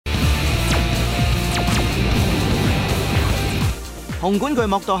紅館巨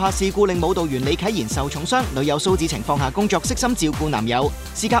幕墮下事故令舞蹈員李啟賢受重傷，女友蘇子晴放下工作，悉心照顧男友。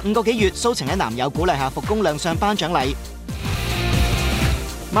事隔5個幾月，蘇晴喺男友鼓勵下復工亮相頒獎禮。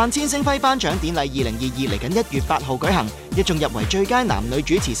萬千星輝頒獎典禮2022嚟緊1月8號舉行，一眾入圍最佳男女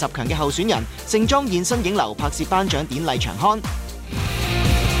主持10強嘅候選人盛裝現身影樓拍攝頒獎典禮長刊。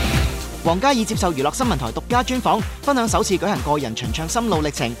黃嘉怡接受娛樂新聞台獨家專訪，分享首次舉行個人巡唱心路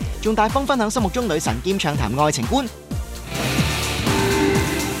歷程，仲大方分享心目中女神兼暢談愛情觀。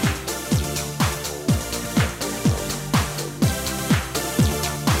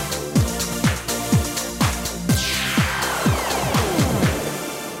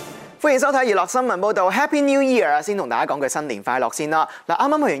歡迎收睇娛樂新聞報道 ，Happy New Year！ 先同大家講句新年快樂先啦。嗱，啱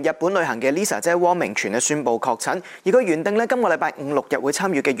啱去完日本旅行嘅 Lisa 姐汪明荃宣布確診，而佢原定今個禮拜5、6日會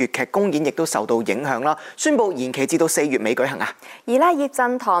參與嘅粵劇公演亦都受到影響啦，宣布延期至到4月尾舉行啊。而葉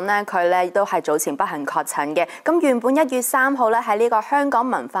振棠佢都係早前不幸確診嘅，咁原本1月3號喺呢個香港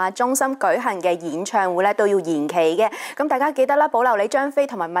文化中心舉行嘅演唱會都要延期嘅，咁大家記得保留你張飛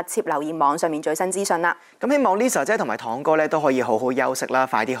同埋密切留意網上面最新資訊啦。咁希望 Lisa 姐同埋棠哥都可以好好休息啦，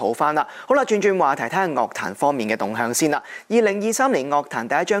快啲好返啦。好啦，轉話題睇下樂壇方面嘅動向先啦。2023年樂壇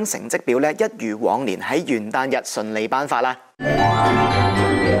第一張成績表一如往年喺元旦日順利頒發啦。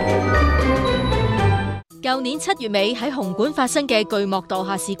舊年7月尾喺紅館發生嘅巨幕墮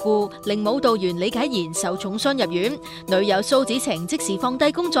下事故，令舞蹈員李啟賢受重傷入院，女友蘇子晴即時放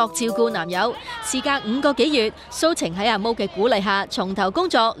低工作照顧男友。事隔5個幾月，蘇晴喺阿毛嘅鼓勵下重投工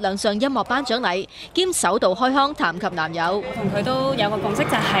作，亮相音樂頒獎禮，兼首度開腔談及男友。同佢都有個共識就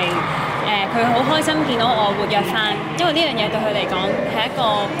係佢好開心見到我活躍返，因為呢樣嘢對佢嚟講係一個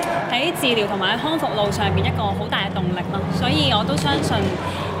喺治療同埋康復路上面一個好大嘅動力咯，所以我都相信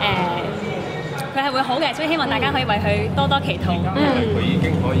佢係會好嘅，所以希望大家可以為佢多多祈禱。佢已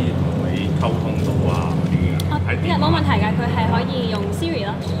經可以同你溝通到啊嗰啲嘅。冇問題㗎，佢係可以用 Siri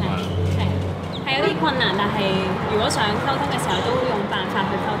咯，係有啲困難，但係如果想溝通嘅時候，都會用辦法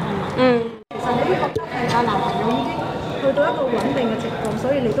去溝通咯。其實你都覺得係男朋友已經去到一個穩定嘅情況，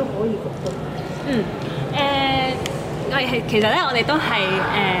所以你都可以復工。其實咧，我哋都係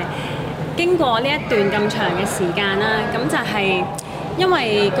經過呢一段咁長嘅時間啦，咁就係因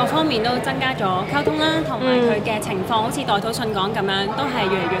為各方面都增加咗溝通啦，同埋佢嘅情況好似代禱信講咁樣，都係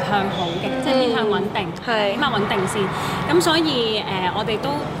越嚟越向好嘅，即係偏向穩定，起碼穩定先。咁所以我哋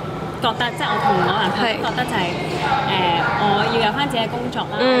都覺得，即係我同我男朋友都覺得就係我要有翻自己嘅工作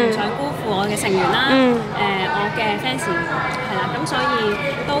啦，唔想辜負我嘅成員啦，我嘅 fans 係啦，咁所以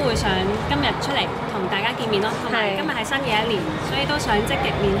都會想今日出嚟同大家見面咯，同埋今日係新嘅一年，所以都想積極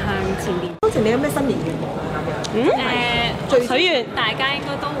面向前面。當時你有咩新年願望啊？許願大家應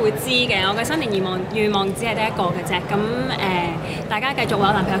該都會知嘅，我嘅新年願望只係得一個嘅啫，咁大家繼續為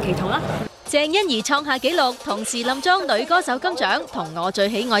我男朋友祈禱啦。鄭欣宜創下紀錄，同時冧莊女歌手金獎，同我最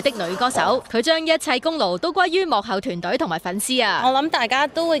喜愛的女歌手。佢將一切功勞都歸於幕後團隊同埋粉絲啊！我諗大家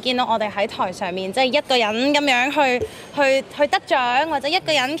都會見到我哋喺台上面，即係一個人咁樣去得獎，或者一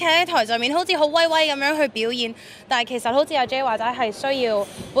個人企喺台上面，好似好威威咁樣去表現。但係其實好似阿 J 話齋，係需要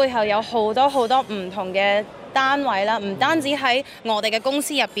背後有好多唔同嘅單位啦，唔單止喺我哋嘅公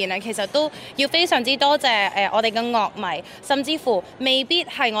司入邊啊，其實都要非常之多謝我哋嘅樂迷，甚至乎未必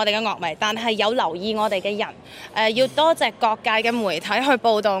係我哋嘅樂迷，但係有留意我哋嘅人，要多謝各界嘅媒體去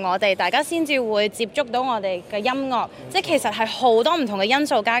報導我哋，大家先至會接觸到我哋嘅音樂，即係其實係好多唔同嘅因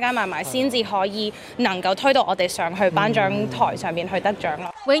素加埋先至可以能夠推到我哋上去頒獎台上面去得獎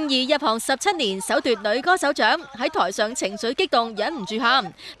咯。泳兒入行17年，首奪女歌手獎，喺台上情緒激動，忍唔住喊。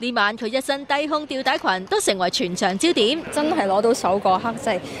呢晚佢一身低胸吊帶裙都成為全場焦點，真係攞到手嗰刻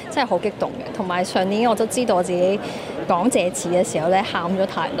真係好激動嘅。同埋上年我都知道我自己講謝詞嘅時候咧喊咗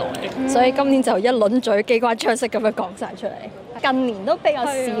太耐，所以今年就一輪嘴機關槍式咁樣講晒出嚟。近年都比較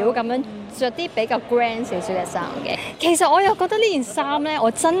少咁樣着啲比較 grand 少少嘅衫嘅。其實我又覺得呢件衫咧，我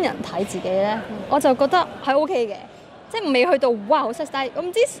真人睇自己咧，我就覺得係 OK 嘅，即係未去到哇好 sexy，我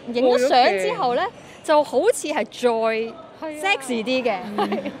唔知影咗相之後咧就好似係再sexy 啲嘅，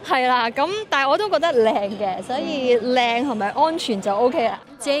係啦，咁但係我都覺得靚嘅，所以靚同埋安全就 OK 啦。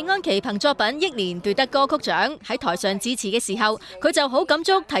謝安琪憑作品《憶年》奪得歌曲獎，喺台上致辭嘅時候，佢就好感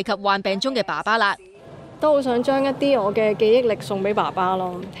觸提及患病中嘅爸爸啦。都好想將一啲我嘅記憶力送俾爸爸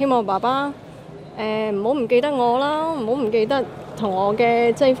咯，希望爸爸唔好唔記得我啦，唔好唔記得同我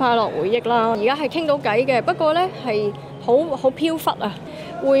嘅即係快樂回憶啦。而家係傾到偈嘅，不過呢係好飄忽啊，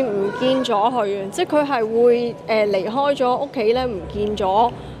會唔見咗佢，即係佢係會離開咗屋企咧，唔見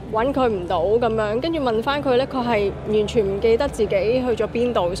咗，揾佢唔到咁樣，跟住問翻佢咧，佢係完全唔記得自己去咗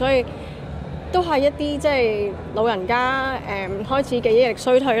邊度，所以都係一啲即係老人家開始記憶力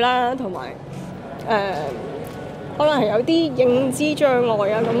衰退啦，同埋可能係有啲認知障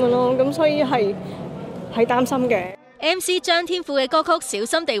礙啊咁樣咯，咁所以係擔心嘅。MC 張天賦嘅歌曲《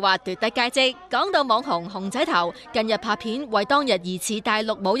小心地滑》奪得佳績。講到網紅熊仔頭近日拍片為當日疑似戴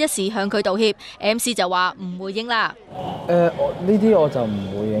綠帽一事向佢道歉，MC 就話唔回應啦。呢啲我就唔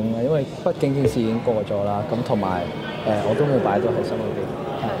回應啦，因為畢竟件事已經過咗啦。咁同埋我都冇擺到喺心裏邊。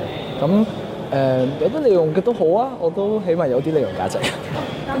咁有得利用嘅都好啊，我都起碼有啲利用價值。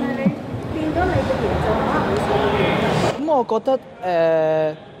但係你變咗你嘅形象可能會少啲。咁我覺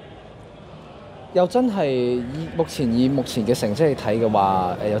得又真係以目前嘅成績嚟睇嘅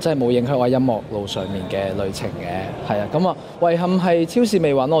話，又真係冇影響我音樂路上面嘅旅程嘅，係啊。咁啊，遺憾係超市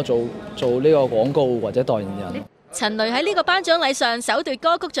未揾我做呢個廣告或者代言人。陳雷喺呢個頒獎禮上首奪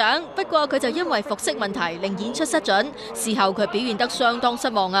歌曲獎，不過佢就因為服飾問題令演出失準，事後佢表現得相當失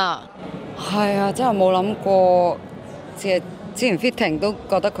望啊。係啊，真係冇諗過，之前 fitting 都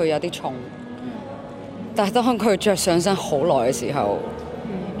覺得佢有啲重，但係當佢着上身好耐嘅時候，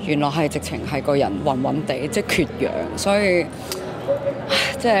原來係直情係個人暈暈地，即係缺氧，所以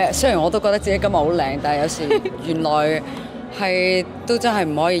即係雖然我都覺得自己今日好靚，但係有時原來係都真係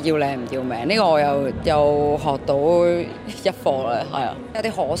唔可以要靚唔要命。呢個我又學到一課啦，係啊，有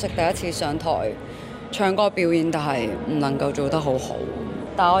啲可惜第一次上台唱歌表演，但係唔能夠做得好好。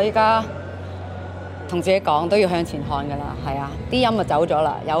但係我依家同自己講都要向前看㗎啦，係啊，啲音就走咗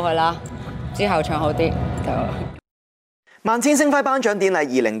啦，由佢啦，之後唱好啲就。萬千星輝頒獎典禮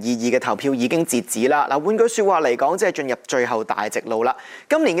2022嘅投票已經截止啦！嗱，換句説話嚟講，即係進入最後大直路啦。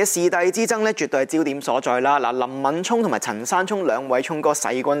今年嘅視帝之爭咧，絕對係焦點所在啦。嗱，林敏聰同埋陳山聰兩位聰哥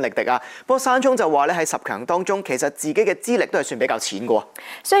勢均力敵啊。不過山聰就話咧喺10強當中，其實自己嘅資歷都係算比較淺嘅喎。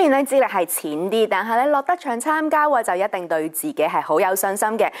雖然咧資歷係淺啲，但係咧落得場參加喎，就一定對自己係好有信心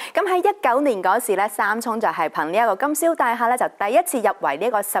嘅。咁喺19年嗰時咧，山聰就係憑呢一個金宵大廈咧，就第一次入圍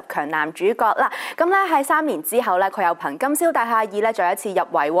呢個10強男主角啦。咁咧喺3年之後咧，佢又憑金宵大廈2咧再一次入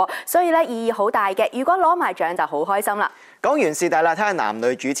圍，所以咧意義好大嘅。如果攞埋獎就好開心啦。講完視帝啦，睇下男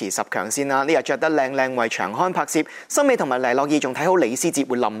女主持10強先啦。呢日着得靚靚為長刊拍攝，森美同埋黎諾懿仲睇好李思捷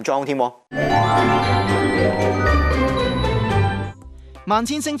會冧妝添。萬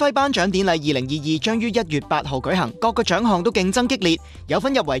千星輝頒獎典禮2022將於1月8號舉行，各個獎項都競爭激烈，有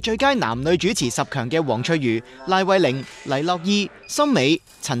份入圍最佳男女主持10強嘅黃翠如、賴慧玲、黎諾懿、森美、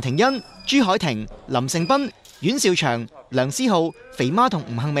陳庭欣、朱凱婷、林盛斌、阮兆祥、梁思浩、肥媽同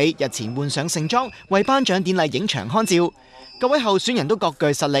吳幸美日前換上盛裝為頒獎典禮影長刊照，各位候選人都各具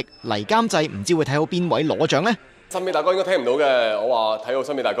實力，嚟監製唔知會睇好邊位攞獎呢？森美大哥應該聽唔到嘅，我話睇好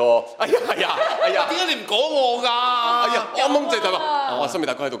森美大哥。哎呀，點解你唔講我㗎？哎呀，啱啱就係話，我森美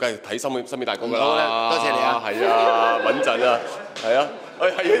大哥喺度，梗係睇森美大哥㗎啦。多謝你啊！係啊，穩陣啊，係啊，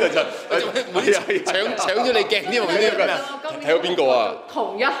喺呢度就搶咗你鏡添喎！睇到邊個啊？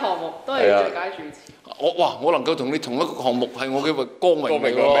同一項目都係最佳主持。我能夠同你同一個項目係我嘅光榮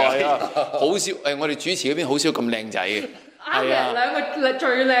嚟㗎，好少我哋主持嗰邊好少咁靚仔嘅。係啊，兩個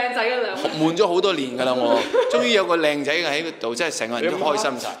最靚仔嘅兩個。悶咗好多年㗎啦，我終於有個靚仔喺度，真係成個人都開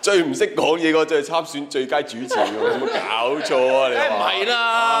心晒。最唔識講嘢嗰就係參選最佳主持喎，有冇搞錯啊？你唔係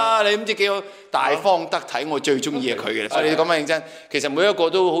啦，你唔知幾好大方得體，我最中意係佢嘅。所以你講翻認真，其實每一個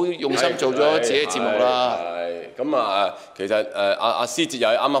都好用心做咗自己嘅節目啦。咁啊，其實阿思捷又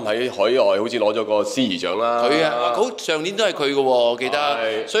係啱啱喺海外好似攞咗個司儀獎啦。佢啊，好上年都係佢嘅喎，我記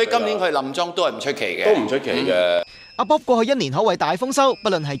得。所以今年佢冧莊都係唔出奇嘅。都唔出奇嘅。阿 Bob 過去1年可謂大豐收，不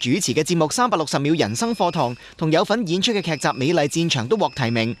論係主持嘅節目360秒人生課堂，同有份演出嘅劇集《美麗戰場》都獲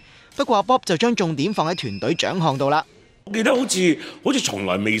提名。不過阿 Bob 就將重點放喺團隊獎項度啦。我記得好似從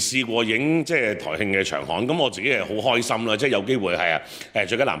來未試過影即係台慶嘅長刊，咁我自己係好開心啦！即係有機會係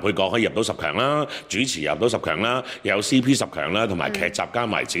最佳男配角可以入到10強啦，主持入到10強啦，又有 CP 10強啦，同埋劇集加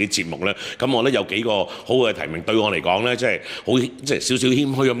埋自己節目咧，咁我覺得有幾個好嘅提名，對我嚟講咧，即係少少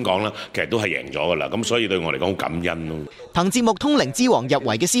謙虛咁講啦，其實都係贏咗噶啦，咁所以對我嚟講好感恩咯。憑節目《通靈之王》入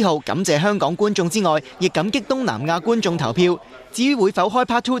圍嘅思浩，感謝香港觀眾之外，亦感激東南亞觀眾投票。至於會否開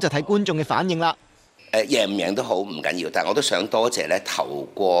Part 2，就睇觀眾嘅反應啦。贏唔贏都好唔緊要，但係我都想多謝咧投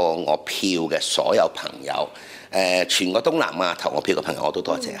過我票嘅所有朋友，全個東南亞投我票嘅朋友我都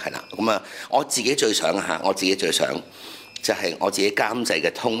多謝，係啦。咁啊，我自己最想就係我自己監製嘅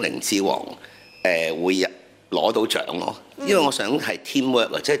《通靈之王》會攞到獎咯，因為我想係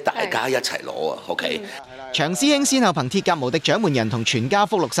teamwork 啊，即係大家一齊攞啊。OK。長師兄先後憑《鐵甲無敵獎門人》同《全家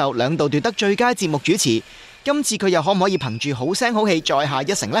福祿壽》2度奪得最佳節目主持，今次佢又可唔可以憑住好聲好氣再下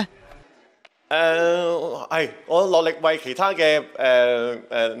一城呢？我落力為其他嘅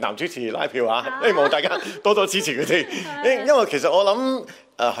男主持拉票啊！希望大家多多支持佢哋，因為其實我諗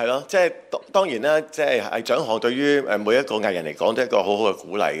係咯，即係當然啦，即係獎項對於每一個藝人嚟講都係一個好好嘅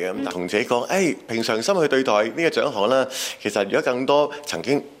鼓勵嘅。咁同自己講，平常心去對待呢個獎項啦。其實如果更多曾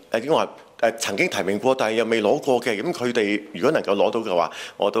經點講話曾經提名過，但係又未攞過嘅，咁佢哋如果能夠攞到嘅話，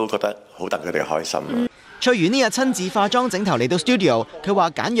我都覺得好戥佢哋開心。翠如呢日親自化妝整頭嚟到 studio， 佢話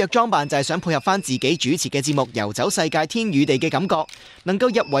簡約裝扮就係想配合翻自己主持嘅節目遊走世界天與地嘅感覺，能夠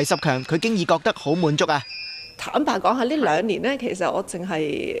入圍10強，佢經已覺得好滿足啊！坦白講下呢2年呢，其實我淨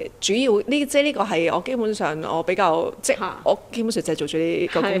係主要呢，即係呢個係我基本上我比較即係我基本上就係做咗呢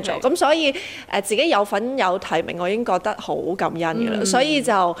個工作，咁所以自己有份有提名，我已經覺得好感恩㗎啦。所以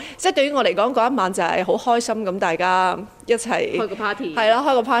就即係對於我嚟講嗰一晚就係好開心咁，大家一齊開個 party 係啦，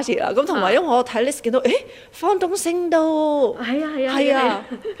開個 party 啦。咁同埋因為我睇 list 見到，方東升都係啊，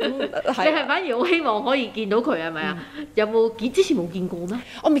你係反而好希望可以見到佢係咪啊？有冇之前冇見過咩？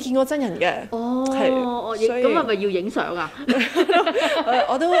我未見過真人嘅。哦，咁係咪要影相啊？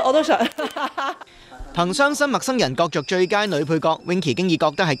我都想。憑傷心陌生人角逐最佳女配角 ，Winky 經已覺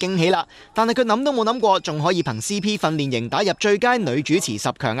得係驚喜啦。但係佢諗都冇諗過，仲可以憑 CP 訓練營打入最佳女主持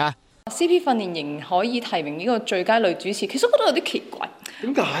10強啊！ CP 訓練營可以提名呢個最佳女主持，其實我覺得有啲奇怪。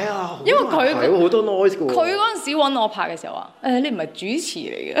點解啊？因為佢好多 noise 㗎喎。佢嗰陣時揾我拍嘅時候話：你唔係主持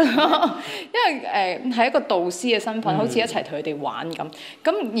嚟嘅，因為係一個導師嘅身份，好似一齊同佢哋玩咁。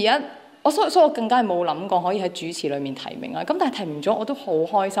咁而家所以我更加係冇諗過可以喺主持裏面提名啊。咁但係提名咗我都好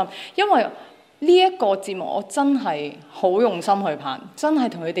開心，因為呢一個節目我真係好用心去拍，真係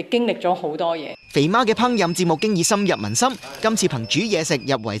同佢哋經歷咗好多嘢。肥媽嘅烹飪節目經已深入民心，今次憑煮嘢食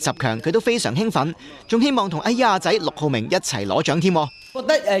入圍10強，佢都非常興奮，仲希望同哎呀仔陸浩明一齊攞獎添。覺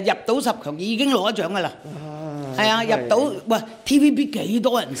得入到10強已經攞獎㗎啦，係啊，入到喂 TVB 幾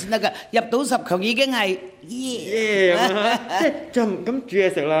多人先得㗎？入到10強已經係即係就咁煮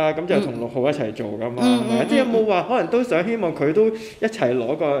嘢食啦，咁就同陸浩一齊做㗎嘛，係咪？即係有冇話可能都想希望佢都一齊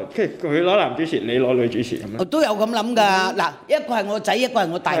攞個，即係佢攞男主持，你攞女主持咁樣？我都有咁諗㗎，嗱，一個係我仔，一個係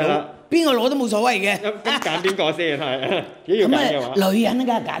我大佬。邊個攞都冇所謂嘅。咁揀邊個先係？如果要揀嘅話，女人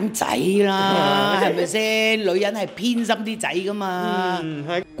梗係揀仔啦，係咪先？女人係偏心啲仔噶嘛。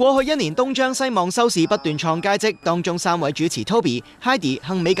過去1年東張西望收視不斷創佳績，當中3位主持 Toby、Heidi、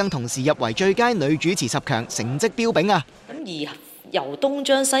幸美更同時入圍最佳女主持10強，成績彪炳啊！咁而由東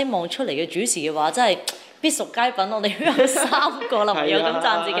張西望出嚟嘅主持嘅話，真係必屬佳品，我哋都有3個啦，唯有咁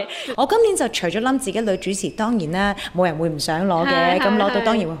讚自己。我今年就除咗諗自己女主持，當然啦，冇人會唔想攞嘅，咁攞到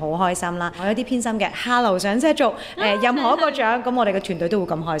當然會好開心啦。我有啲偏心嘅，下樓上即係做任何一個獎，咁我哋嘅團隊都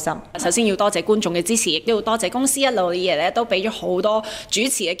會咁開心。首先要多謝觀眾嘅支持，亦都要多謝公司一路以嚟咧都俾咗好多主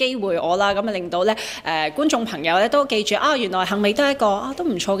持嘅機會我啦，咁啊令到咧觀眾朋友咧都記住啊，原來幸美都係一個都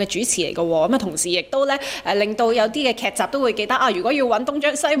唔錯嘅主持嚟嘅喎，咁啊同時亦都咧令到有啲嘅劇集都會記得啊，如果要揾東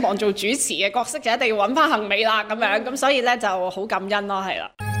張西望做主持嘅角色，就一定要揾翻幸美啦咁樣，咁所以咧就好感恩咯，係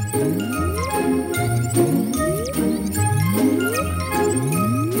啦。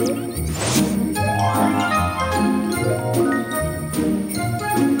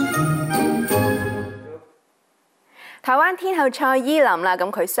台灣天后蔡依林啦，咁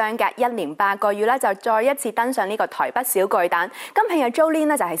佢相隔1年8個月咧，就再一次登上呢個台北小巨蛋。今平日 Jolin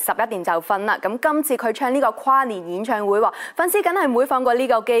咧就係11點就瞓啦。咁今次佢唱呢個跨年演唱會喎，粉絲梗係唔會放過呢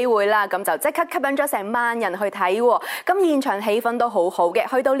個機會啦。咁就即刻吸引咗成萬人去睇喎。咁現場氣氛都好好嘅，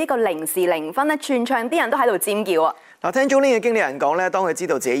去到呢個0時0分咧，全場啲人都喺度尖叫啊！嗱，聽 Jolin 嘅經理人講咧，當佢知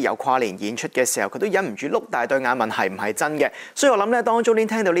道自己有跨年演出嘅時候，佢都忍唔住碌大對眼問係唔係真嘅。所以我諗咧，當 Jolin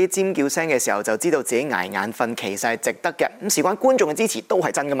聽到呢啲尖叫聲嘅時候，就知道自己捱眼瞓其實係值得嘅。咁事關觀眾嘅支持都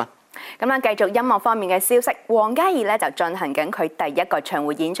係真噶嘛。咁啊，繼續音樂方面嘅消息，黃嘉怡咧就進行緊佢第1個巡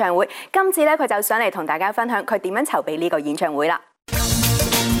迴演唱會。今次咧佢就上嚟同大家分享佢點樣籌備呢個演唱會啦。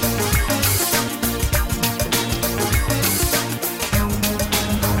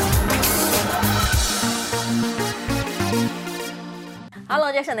Hello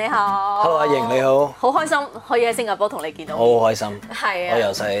Jackson 你好。Hello 阿瑩你好。好開心可以喺新加坡同你見到。我好開心。係啊。我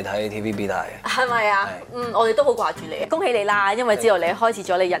由細睇 TVB 大嘅。係咪啊？我哋都好掛住你，恭喜你啦！因為知道你開始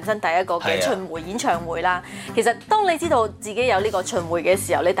咗你人生第1個嘅巡迴演唱會啦。其實當你知道自己有呢個巡迴嘅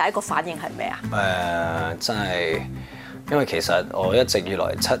時候，你第1個反應係咩啊？真係。因為其實我一直以來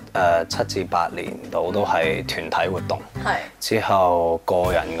7至8年度都係團體活動，之後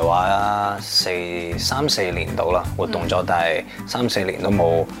個人嘅話3、4年度啦活動咗，但係3、4年都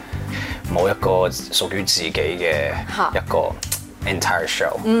冇一個屬於自己嘅一個 entire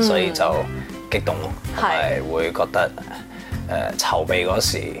show，所以就激動咯，同埋會覺得籌備嗰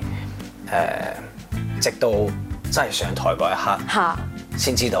時直到真係上台嗰一刻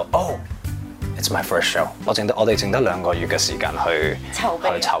先知道哦。It's my first show。我哋剩得2個月嘅時間去籌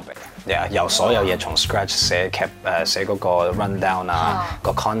備。由所有嘢從 scratch 寫劇寫嗰個 rundown 啊，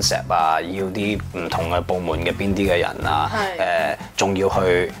個 concept 啊，要啲唔同嘅部門嘅邊啲嘅人啊，仲要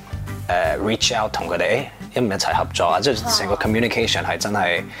去reach out 同佢哋一唔一齊合作啊，即係成個 communication 係真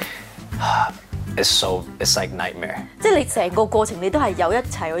係。It's like nightmare。即係你成個過程，你都係有一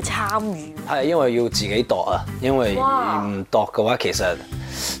齊去參與。係因為要自己度啊，因為唔度嘅話，其實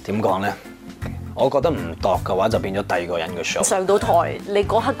點講咧？我覺得唔度嘅話，就變咗第二個人嘅 show。上到台，你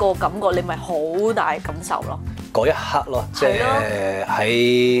嗰刻個感覺，你咪好大感受咯。嗰一刻咯，即係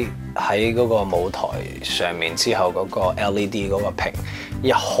喺嗰個舞台上面之後嗰個 LED 嗰個屏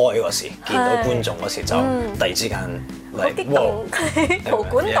一開嗰時，見到觀眾嗰時就突然之間。好激動，毛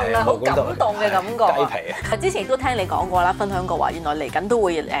管動啊，好感動嘅感覺。雞皮啊！之前都聽你講過啦，分享過話，原來嚟緊都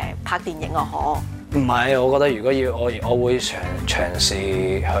會拍電影啊，嗬？唔係，我覺得如果要我會嘗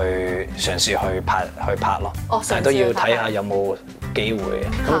試去拍咯，但係都要睇下有冇機會嘅。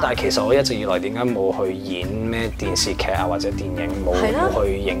咁但係其實我一直以來點解冇去演咩電視劇啊或者電影，冇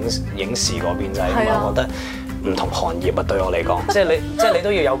去影視嗰邊就係因為我覺得。唔同行業啊，對我嚟講，即係你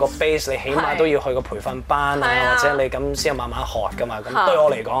都要有個 base， 你起碼都要去個培訓班啊，或者你咁先慢慢學㗎嘛。咁對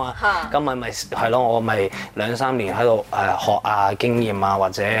我嚟講啊，咁咪係咯，我咪2-3年喺度學啊經驗啊，或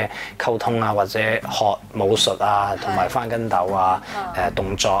者溝通啊，或者學武術啊，同埋翻跟斗啊，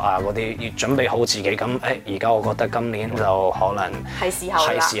動作啊嗰啲，要準備好自己。咁而家我覺得今年就可能係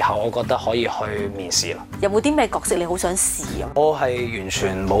時候，我覺得可以去面試啦。有冇啲咩角色你好想試啊？我係完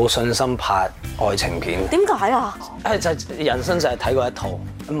全冇信心拍愛情片。點解？就係人生就係睇過一套，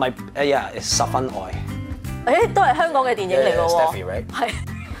唔係10分愛。都係香港嘅電影嚟㗎喎。Stephy Right？係。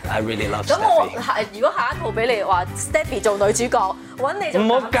I really love Stephy。咁我如果下一套俾你話 Stephy 做女主角，揾你做。唔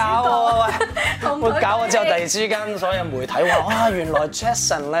好搞我喂！唔好搞我之後，突然之間所有媒體話哇，原來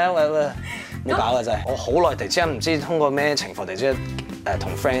Jason 咧，唔好搞啊真係。我好耐突然之間唔知通過咩情況，突然之間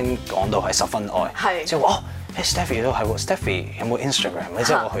同 friend 講到係10分愛，之後哦，Stephy 都係喎 ，Stephy 有冇 Instagram？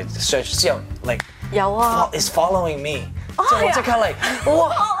 之後我去 search 之後有啊 ，is following me， 之後我即刻嚟，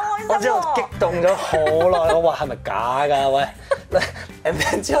哇！我之後激動咗好耐，我話係咪假㗎？喂 ，and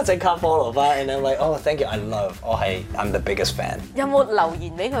then 之後即刻 follow 翻 ，and then like thank you，I love， I'm the biggest fan。有冇留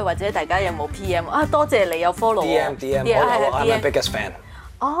言俾佢或者大家有冇 PM 啊？多謝你有 follow 我。DM， I'm the biggest fan。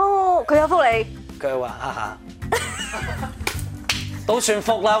哦，佢有覆你。佢話哈哈，都算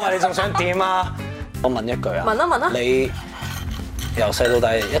覆啦，喂，你仲想點啊？我問一句啊。問啊！你。由細到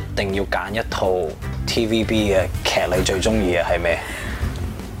大一定要揀一套 TVB 嘅劇，你最中意嘅係咩？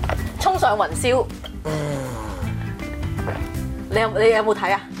衝上雲霄。你有冇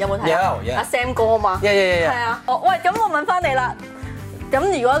睇啊？有冇睇啊？有。阿 Sam 哥啊嘛。係啊。喂，咁我問翻你啦。咁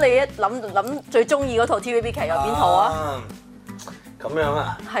如果你一諗最中意嗰套 TVB 劇有邊套啊？咁樣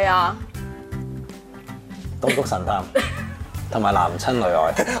啊？係啊。東谷神探同埋男親女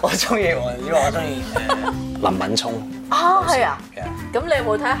愛。我中意林敏聰。啊，係啊！咁你有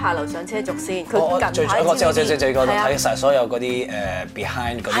冇睇下流上車族先？佢近排我睇晒所有嗰啲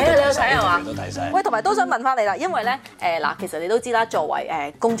behind 嗰啲。係啊，你有睇係嘛？都睇晒。喂，同埋都想問翻你啦，因為咧其實你都知啦，作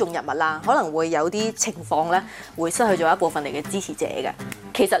為公眾人物啦，可能會有啲情況咧，會失去咗一部分你嘅支持者嘅。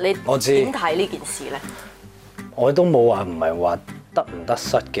其實你點睇呢件事咧？我都冇話唔係話得唔得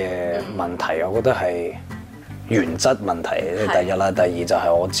失嘅問題，我覺得係原則問題。第一啦，第二就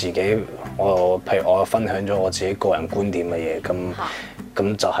係我自己，譬如我分享咗我自己個人觀點嘅嘢，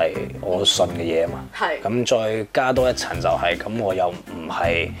咁就係我信嘅嘢啊嘛。咁再加多一層就係咁，我又唔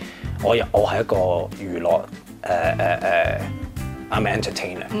係我係一個娛樂I'm an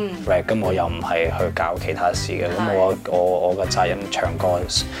entertainer，right？ 咁我又唔係去搞其他事嘅，咁我嘅責任唱歌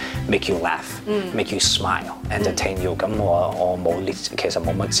make you laugh，make you smile，entertain you。咁我其實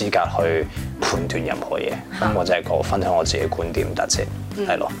冇乜資格去判斷任何嘢，咁我就係分享我自己觀點，that's it，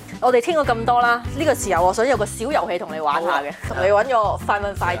係咯。我哋傾咗咁多啦，呢個時候我想有個小遊戲同你玩下嘅，同你揾個快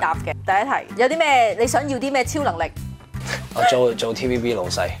問快答嘅。第一題，有啲咩你想要啲咩超能力？我做 TVB 老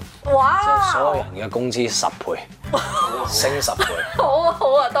細，哇！即係所有人嘅工資10倍，升10倍。好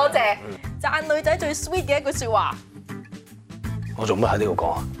啊，多謝。讚女仔最 sweet 嘅一句説話。我做乜喺呢度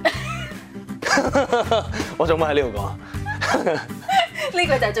講啊？我做乜喺呢度講啊？呢句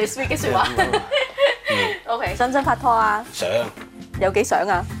就係最 sweet 嘅説話。OK， 想唔想拍拖啊？想。有幾想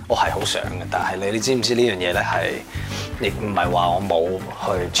啊？我係好想嘅，但係你知唔知呢樣嘢咧係，亦唔係話我冇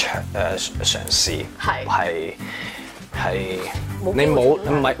去嘗試，係你冇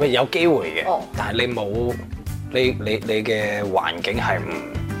唔係有機會嘅，但係你冇你嘅環境係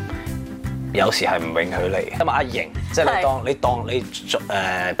有時係唔允許你。咁阿瑩，即係你當你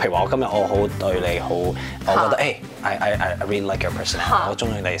譬如話我今日我好對你好，我覺得I really like your personality，我中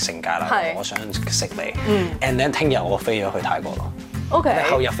意你性格啦，我想識你，and then 聽日我飛咗去泰國咯。OK。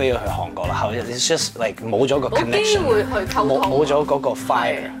後日飛咗去韓國啦，後日 it's just like 冇咗個 connection， 冇機會去溝通，冇咗嗰個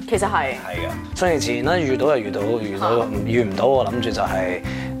fire。其實係嘅，所以自然啦，遇到就遇到，遇唔到我諗住就係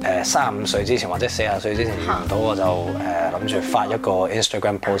35歲之前或者40歲之前遇唔到我就諗住發一個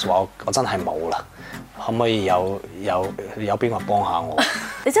Instagram post 話我真係冇啦，可唔可以有邊個幫下我？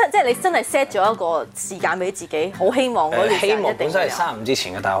你即係你真係 set 咗一個時間俾自己，好希望嗰段時間一定會有。本身係35之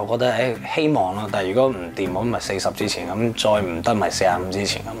前嘅，但係我覺得希望啦。但係如果唔掂，咁咪40之前咁，再唔得咪45之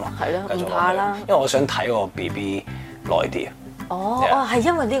前咁咯。係咯，唔怕啦。因為我想睇我 BB 耐啲啊。哦，係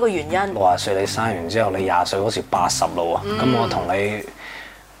因為呢個原因。60歲你生完之後，你20歲嗰時80咯喎，咁我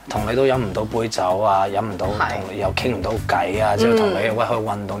同你都飲唔到杯酒啊，飲唔到同你又傾唔到偈啊，之後同你去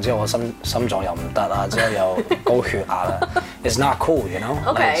運動之後，我心臟又唔得啊，之後又高血壓啦，It's not cool，you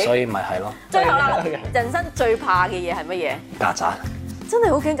know？ 所以咪係咯。最後啦，人生最怕嘅嘢係乜嘢？曱甴。真係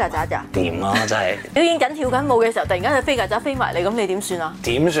好驚曱甴㗎。掂啊，真係。表演緊跳緊舞嘅時候，突然間有飛曱甴飛埋嚟，咁你點算啊？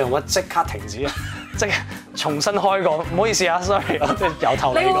點算？我即刻停止啊！即係重新開過，唔好意思啊 ，sorry， 我即係由頭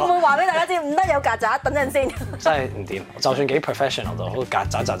嚟過。你會唔會話俾大家知唔得有曱甴？等陣先。真係唔掂，就算幾 professional 都好，曱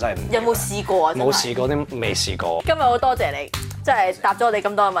甴就真係唔。有冇試過啊？冇試過啲，未試過。今日好多謝你，即係答咗我哋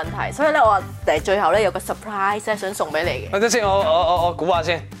咁多嘅問題，所以咧我話最後咧有個 surprise 咧想送俾你嘅。等陣先，我估下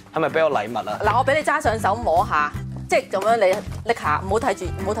先，係咪俾我禮物啊？嗱，我俾你揸上手摸下，即係咁樣你拎下，唔好睇住，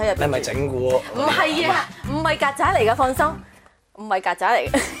唔好睇入邊。你係咪整蠱我？唔係啊，唔係曱甴嚟㗎，放心，唔係曱甴嚟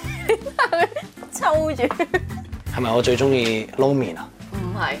嘅。抽住，係咪我最中意撈麵啊？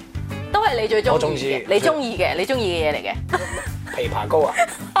唔係，都係你最中意嘅，你中意嘅嘢嚟嘅。枇杷膏啊？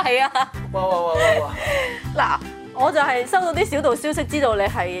係啊！哇！嗱，我就係收到啲小道消息，知道你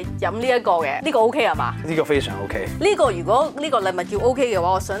係飲呢一個嘅，呢個 OK 係嘛？呢個非常 OK。呢個如果呢個禮物叫 OK 嘅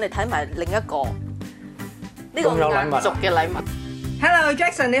話，我想你睇埋另一個呢個壓軸嘅禮物。Hello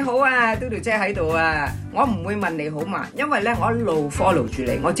Jackson 你好啊，嘟嘟姐喺度啊，我唔會問你好嘛，因為咧我一路 follow 住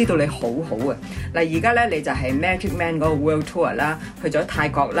你，我知道你好好啊。嗱而家咧你就係 Magic Man 嗰個 World Tour 啦，去咗泰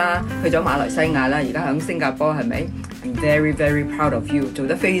國啦，去咗馬來西亞啦，而家喺新加坡係咪 ？I'm very very proud of you， 做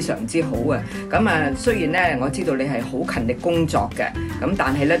得非常之好啊。咁啊雖然咧我知道你係好勤力工作嘅，咁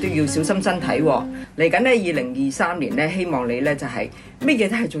但係咧都要小心身體喎。嚟緊咧2023年咧，希望你咧就係乜嘢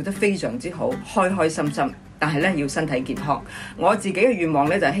都係做得非常之好，開開心心。但係咧要身體健康，我自己嘅願望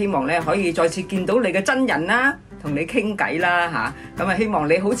咧就係希望咧可以再次見到你嘅真人啦，同你傾偈啦嚇，咁啊希望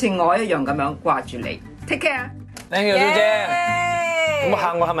你好似我一樣咁樣掛住你 ，take care。Thank you，嘟姐。咁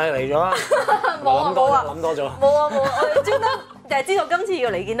喊我係咪嚟咗啊？冇啊，諗多咗。冇啊，我專登就係知道今次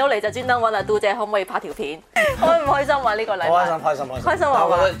要嚟見到你就專登揾阿嘟姐，可唔可以拍條片？開唔開心啊？呢個禮物。開心。開心啊！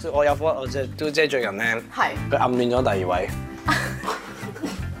我覺得我有福，我即係嘟姐最近咧，佢暗戀咗第2位。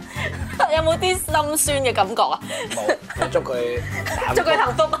有冇啲心酸嘅感覺啊？冇，我祝佢幸福。祝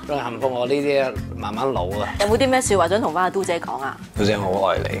佢幸福，我呢啲慢慢老啊。有冇啲咩説話想同翻阿嘟姐講啊？嘟姐我好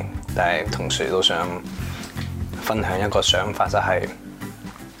愛你，但係同時都想分享一個想法，就係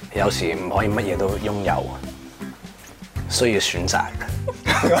有時唔可以乜嘢都擁有，需要選擇。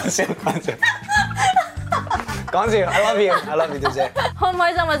講笑。I love you， 嘟姐。開唔開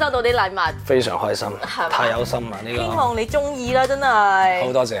心啊？收到啲禮物。非常開心，太有心啦呢個。希望你中意啦，真係。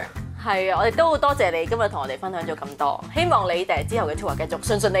好多謝。係啊，我哋都好多謝你今日同我哋分享咗咁多，希望你哋之後嘅 tour 繼續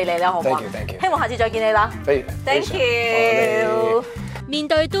順順利利啦，好唔好啊？希望下次再見你啦。Thank you。面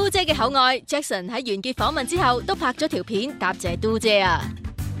對嘟姐嘅厚愛 ，Jackson 喺完結訪問之後都拍咗條片答謝嘟姐啊！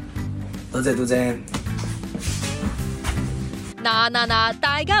多謝嘟姐。嗱，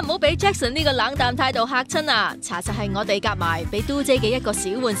大家唔好俾 Jackson 呢個冷淡態度嚇親啊！查實係我哋夾埋俾嘟姐嘅一個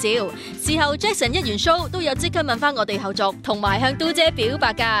小玩笑。事後 Jackson 一完 show 都有即刻問翻我哋後續，同埋向嘟姐表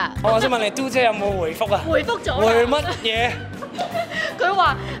白㗎。我想問你，嘟姐有冇回覆啊？回覆咗。回乜嘢？佢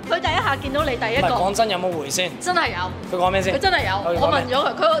話佢第一下見到你第一個。講真，有冇回先？真係有。佢講咩先？佢真係有。我問咗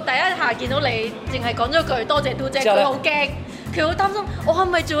佢，佢第一下見到你，淨係講咗句多謝嘟姐，佢好驚。佢好擔心，我係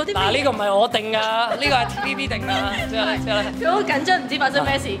咪做咗啲咩？嗱，呢個唔係我定㗎，呢個係 TVB 定㗎。之後咧，佢好緊張，唔知發生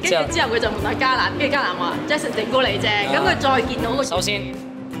咩事。跟住之後佢就問阿嘉蘭，跟住嘉蘭話 Jackson 整蠱你啫。咁佢再見到個首先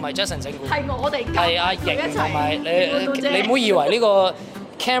唔係 Jackson 整蠱，係我哋係阿瑩同埋你唔好以為呢個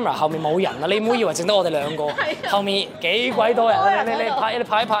camera 後面冇人啊！你唔好以為淨得我哋兩個，後面幾鬼多人。你拍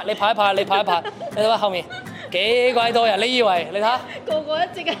一拍，你睇下後面。幾鬼多人？你以為？你睇下，個個一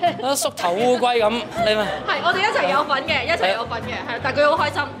隻嘅，縮頭烏龜咁，你咪係我哋一齊有份嘅，係，但係佢好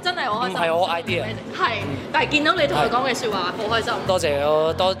開心，真係好開心。唔係我 idea，係，但係見到你同佢講嘅説話，好開心。多謝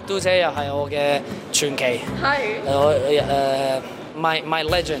我嘟姐又係我嘅傳奇，係我my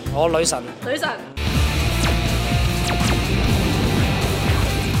legend， 我女神。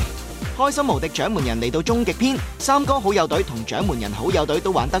開心無敵獎門人嚟到終極篇，三哥好友隊同獎門人好友隊都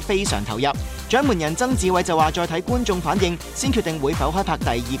玩得非常投入。獎門人曾志偉就話：再睇觀眾反應，先決定會否開拍第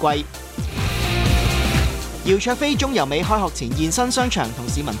二季。姚焯菲中遊尾開學前現身商場，同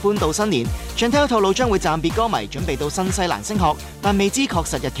市民歡度新年。Chantel 透露將會暫別歌迷，準備到新西蘭升學，但未知確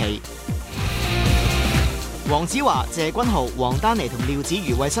實日期。黃子華、謝君豪、黃丹妮同廖子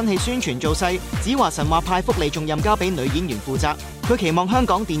妤為新戲宣傳造勢，子華神話派福利重任交俾女演員負責。佢期望香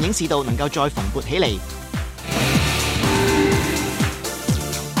港電影市道能夠再蓬勃起嚟。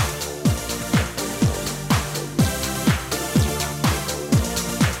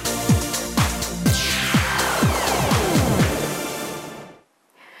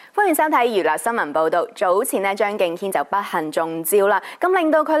歡迎收睇娛樂新聞報道。早前咧，張敬軒就不幸中招啦，咁令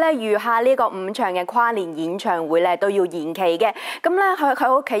到佢咧餘下呢個5場嘅跨年演唱會咧都要延期嘅。咁咧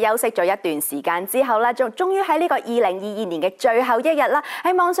佢屋企休息咗一段時間之後咧，終於喺呢個2022年嘅最後一日啦，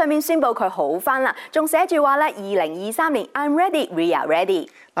喺網上面宣布佢好返啦，仲寫住話咧2023年 I'm ready, we are ready。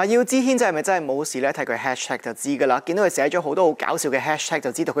嗱，要知軒仔係咪真係冇事咧？睇佢 hashtag 就知㗎啦。見到佢寫咗好多好搞笑嘅 hashtag，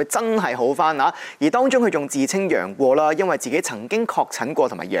 就知道佢真係好返啦。而當中佢仲自稱陽過啦，因為自己曾經確診過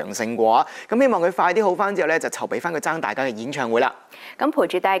同埋陽性過啊。咁希望佢快啲好返之後咧，就籌備翻佢爭大家嘅演唱會啦。咁陪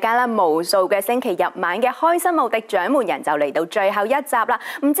住大家啦，無數嘅星期日晚嘅開心無敵獎門人就嚟到最後一集啦。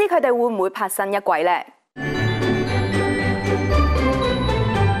唔知佢哋會唔會拍新一季呢？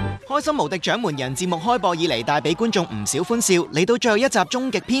開心無敵獎門人節目開播以嚟，帶俾觀眾唔少歡笑。嚟到最後一集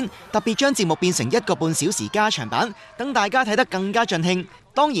終極篇，特別將節目變成1個半小時加長版，等大家睇得更加盡興。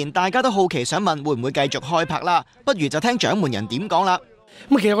當然，大家都好奇想問會唔會繼續開拍啦？不如就聽獎門人點講啦。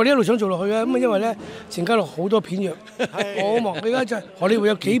咁其實我哋一路想做落去嘅，咁因為咧錢嘉樂好多片約，我好忙。而家就係我哋會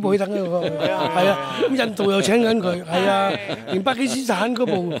有幾部戲等緊佢，係啊。咁印度又請緊佢，係啊。連巴基斯坦嗰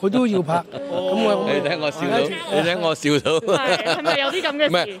部佢都要拍。咁你聽我笑到，你聽我笑到。係咪有啲咁嘅事？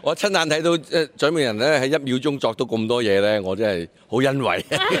唔係，我親眼睇到獎門人咧喺1秒鐘作到咁多嘢咧，我真係好欣慰。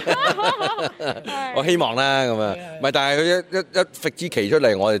我希望啦咁啊，唔係，但係佢一揈支旗出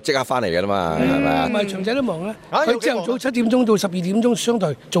嚟，我哋即刻翻嚟㗎啦嘛，係咪啊？唔係長仔都忙啦，佢朝頭早7點鐘到12點鐘相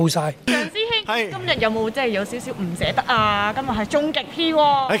對做晒。楊師兄，今日有冇即係有少少唔捨得啊？今日係終極篇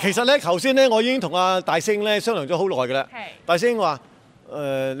喎。其實咧，頭先咧，我已經同阿大星咧商量咗好耐㗎啦。大星話：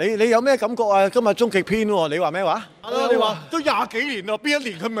你有咩感覺啊？今日終極篇喎，你話咩話？你話都20幾年咯，邊一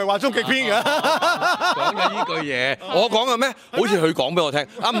年佢唔係話終極篇嘅？講緊呢句嘢，我講嘅咩？好似佢講俾我聽。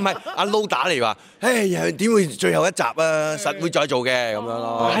啊，唔係阿 Lo 打嚟話，點會最後一集啊？實會再做嘅咁樣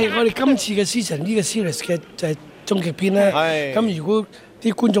咯。係我哋今次嘅 season 呢個 series 嘅就係終極篇咧。咁如果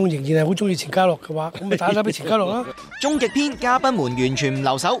啲觀眾仍然係好中意錢嘉樂嘅話，咁咪打手俾錢嘉樂啦。終極篇嘉賓們完全唔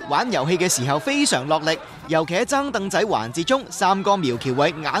留手，玩遊戲嘅時候非常落力，尤其喺爭凳仔環節中，三哥苗僑偉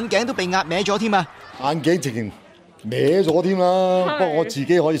眼鏡都被壓歪咗添啊！眼鏡直情歪咗添啦，不過我自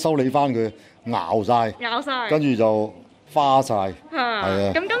己可以修理翻佢，咬晒，跟住就花晒。係啊！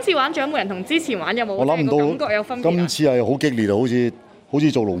咁今次玩獎門人同之前玩有冇我諗唔到感覺有分別？今次係好激烈啊，好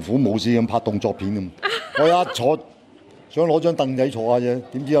似做龍虎武師咁拍動作片咁。我一坐想攞張凳仔坐下啫，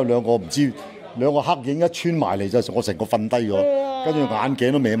點知有兩個黑影一穿埋嚟就我成個瞓低咗，跟住眼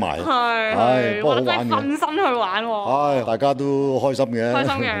鏡都歪埋。係，不過好玩嘅。瞓身去玩喎。大家都開心嘅。開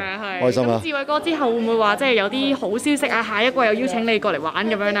心嘅係。開心啊！咁志偉哥之後會唔會話即係有啲好消息啊？下一季又邀請你過嚟玩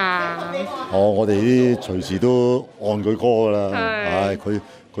咁樣啊？我哋啲隨時都按佢 call 㗎啦。係，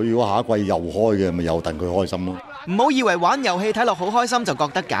佢如果下一季又開嘅，咪又戥佢開心咯。唔好以為玩遊戲睇落好開心就覺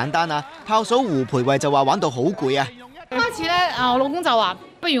得簡單啊！炮嫂胡培慧就話玩到好攰啊！開始咧，我老公就話：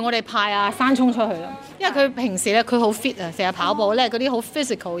不如我哋派阿山聰出去啦，因為佢平時咧佢好 fit 啊，成日跑步咧嗰啲好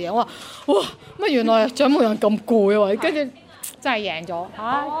physical 嘢。我話：哇，乜原來獎門人咁攰喎！跟住真係贏咗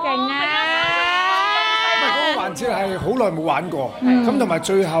嚇，勁啊！嗰個環節係好耐冇玩過，咁同埋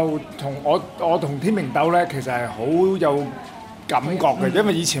最後我同天明鬥咧，其實係好有感覺嘅，因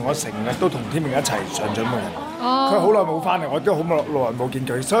為以前我成日都同天明一齊上獎門人。佢好耐冇翻嚟，我都好耐冇見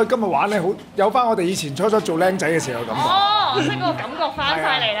佢，所以今日玩咧好有翻我哋以前初做僆仔嘅時候感覺。即係個感覺翻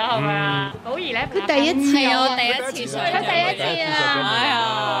晒嚟啦，係咪啊？寶儀咧，佢第一次係我第一次上，佢第一次啊！哎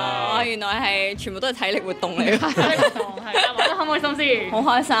呀，原來係全部都係體力活動嚟。體力活動係啊，玩得開唔開心先？好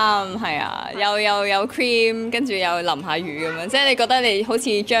開心，係啊，又有 cream， 跟住又淋下雨咁樣，即係你覺得你好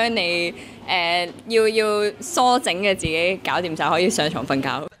似將你要梳整嘅自己搞掂晒，可以上床瞓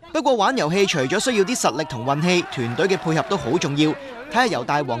覺。不過玩遊戲除咗需要啲實力同運氣，團隊嘅配合都好重要。睇下由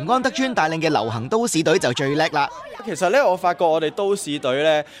大王安德尊帶領嘅流行都市隊就最叻啦。其實咧，我發覺我哋都市隊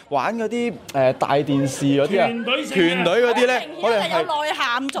咧玩嗰啲大電視嗰啲啊，團隊嗰啲咧，我哋係有內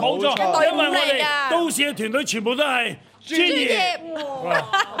涵組冇錯，嘅隊伍因為我哋嚟㗎。都市嘅團隊全部都係專業。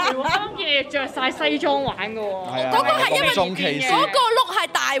我啱見你着晒西裝玩嘅喎。嗰個係因為嗰個 look 係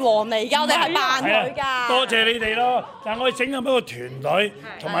大王嚟㗎，我哋係扮佢㗎。多謝你哋咯，但係我哋整咁一個團隊，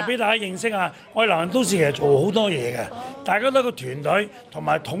同埋俾大家認識下，我哋流行都市其實做好多嘢嘅，大家都係個團隊同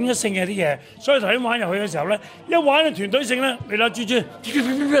埋統一性嘅啲嘢，所以頭先玩遊戲嘅時候咧，一玩嘅團隊性咧，你睇豬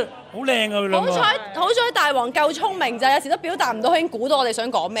豬，好靚啊佢兩個。好彩大王夠聰明就有時都表達唔到，佢已經估到我哋想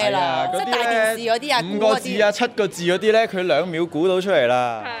講咩啦，即係大電視嗰啲啊， 5個字啊、7個字嗰啲咧，佢2秒估到出嚟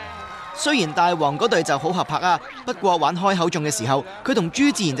啦。雖然大王嗰隊就好合拍啊，不過玩開口中嘅時候，佢同朱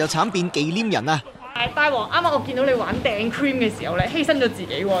自然就慘變忌廉人啊！大王啱啱我見到你玩掟 cream 嘅時候咧，犧牲咗自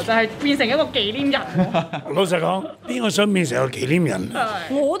己喎，就係變成一個忌廉人。老實講，邊個想變成個忌廉人？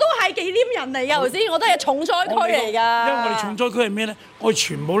我都係忌廉人嚟㗎，頭先我都係重災區嚟㗎。因為我哋重災區係咩咧？我哋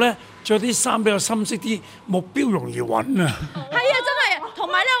全部咧着啲衫比較深色啲，目標容易揾啊！係啊，真係，同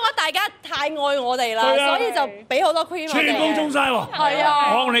埋咧，我覺得大家太愛我哋啦，所以就俾好多 cream 我哋。全部中晒喎！係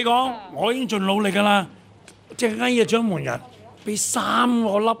啊！我同你講，我已經盡努力㗎啦。隻雞嘅獎門人俾3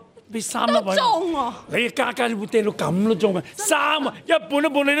個粒。俾3粒位，中喎！你家你會掟到咁都中嘅，3啊，一半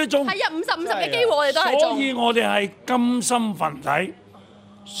你都中。係啊，50嘅機會我哋都係中。所以我哋係甘心奮體，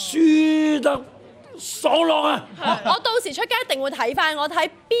輸得爽朗啊！我到時出街一定會睇翻，我睇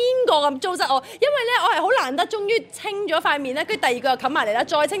邊個咁糟質我，因為咧我係好難得，終於清咗塊面咧，跟住第2個又冚埋嚟啦，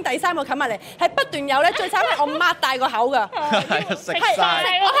再清第3個冚埋嚟，係不斷有咧。最慘係我擘大個口㗎，食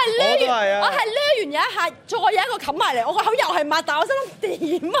晒。我係掠完有一下，再有一個冚埋嚟，我個口又係擘大，我心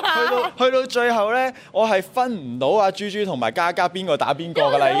諗點啊？去到最後咧，我係分唔到阿豬豬同埋嘉嘉邊個打邊個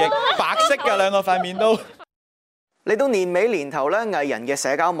㗎啦，已經白色㗎兩個塊面都。嚟到年尾年頭咧，藝人嘅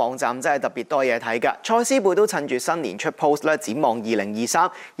社交網站真係特別多嘢睇㗎。蔡思貝都趁住新年出 post 咧，展望2023，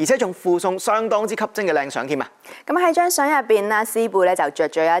而且仲附送相當之吸睛嘅靚相添啊！咁喺張相入邊啦，思貝咧就着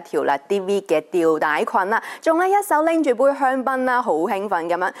咗一條啦 DV 嘅吊帶裙啦，仲咧一手拎住杯香檳啦，好興奮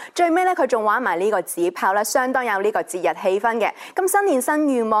咁樣。最尾咧佢仲玩埋呢個紙炮啦，相當有呢個節日氣氛嘅。咁新年新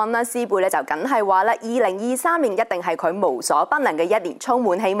願望啦，思貝咧就梗係話啦，2023年一定係佢無所不能嘅一年，充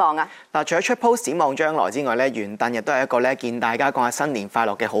滿希望啊！嗱，除咗出 post 展望將來之外咧，元旦亦都係一個咧見大家講下新年快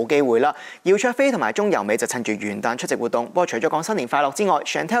樂嘅好機會啦。姚焯菲同埋鐘柔美就趁住元旦出席活動，不過除咗講新年快樂之外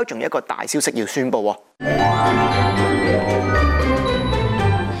 ，Chantel 仲有一個大消息要宣布喎。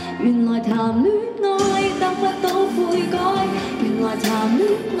原來談戀愛得不到悔改，原來談戀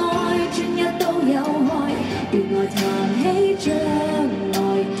愛專一都有害，原來談起將來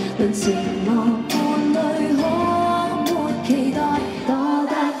論承諾伴侶可沒期待，多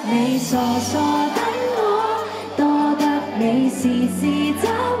得你傻傻等我，多得你時時找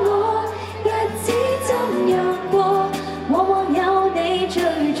我，日子怎樣過，往往有你最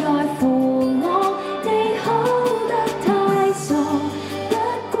在乎我，你好得太傻，不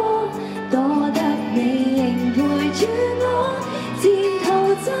過多得你仍陪住我，前途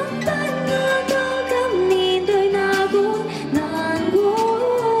怎不我都敢面對那管難過，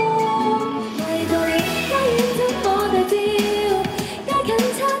為到你花園燈火大照，挨近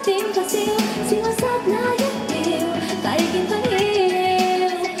差點發燒，是我剎那一秒大見分曉，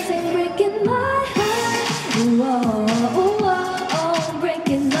成 breaking my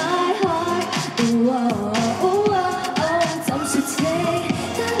heart。Breaking my heart，怎說死？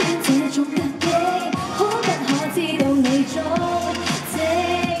單戀這種日記，可不可知道你足跡？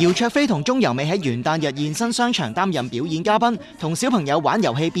姚焯菲同鐘柔美喺元旦日現身商場擔任表演嘉賓，同小朋友玩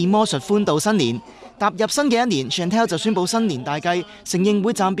遊戲變魔術歡度新年。踏入新嘅一年 ，Chantel 就宣布新年大計，承認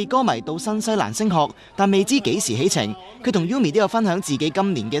會暫別歌迷到新西蘭升學，但未知幾時起程。佢同 Yumi 都有分享自己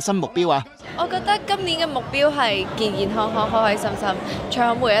今年嘅新目標啊！我覺得今年嘅目標係健健康康、開開心心，唱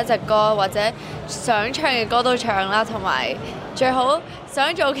好每一隻歌，或者想唱嘅歌都唱啦，同埋最好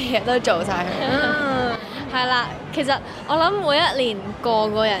想做嘅嘢都做晒佢。係啦，其實我諗每一年個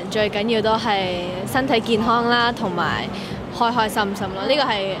人最緊要都係身體健康啦，同埋開開心心咯。呢個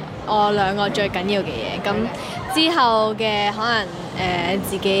係我兩個最緊要嘅嘢。咁之後嘅可能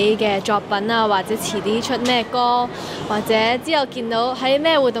自己嘅作品啊，或者遲啲出咩歌，或者之後見到喺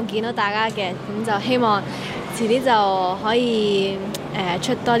咩活動見到大家嘅，咁就希望遲啲就可以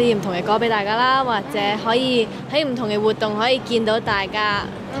出多啲唔同嘅歌俾大家啦，或者可以喺唔同嘅活動可以見到大家，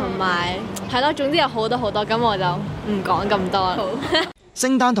同埋係咯，總之有好多好多，咁我就唔講咁多啦。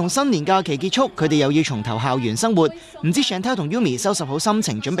聖誕同新年假期結束，佢哋又要重頭校園生活，唔知 Chantel 同 Yumi 收拾好心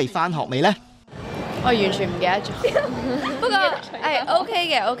情準備返學未呢？我完全唔記得咗，不過係 OK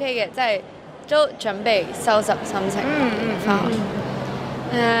嘅 OK 嘅，即係都準備收拾心情返學。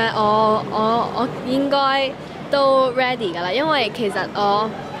我應該都 ready 㗎啦，因為其實我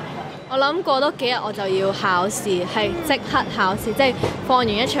諗過多幾日我就要考試，係即刻考試，即係放完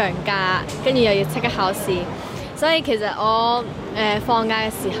一場假，跟住又要即刻考試，所以其實我放假嘅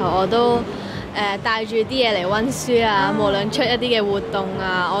時候我都帶住啲嘢嚟溫書啊，無論出一啲嘅活動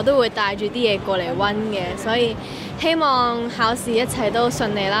啊，我都會帶住啲嘢過嚟溫嘅，所以希望考試一切都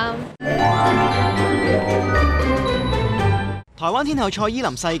順利啦。台灣天后蔡依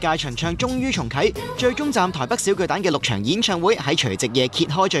林世界巡唱終於重啟，最終站台北小巨蛋嘅6場演唱會喺除夕夜揭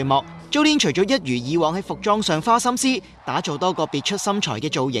開序幕。Jolin 除咗一如以往喺服裝上花心思，打造多個別出心裁嘅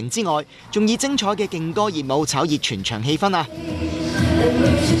造型之外，仲以精彩嘅勁歌熱舞炒熱全場氣氛啊！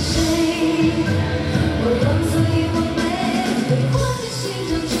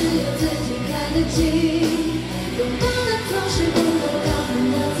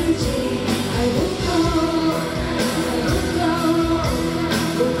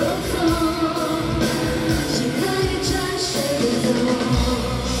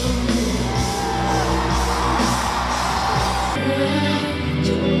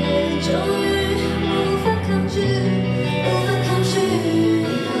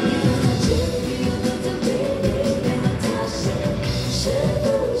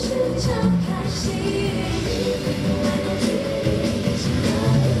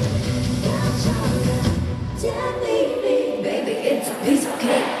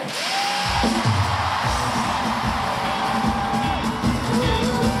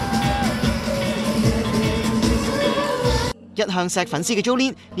一向錫粉絲嘅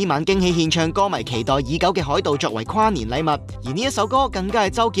Jolin 呢晚驚喜獻唱歌迷期待已久嘅《海盜》作為跨年禮物，而呢一首歌更加係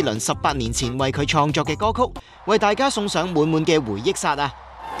周杰倫18年前為佢創作嘅歌曲，為大家送上滿滿嘅回憶殺啊！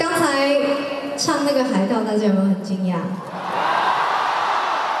剛才唱那個《海盜》，大家有沒有很驚訝？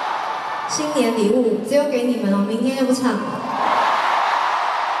新年禮物只有給你們哦，明天就不唱。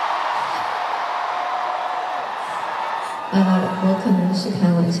我可能是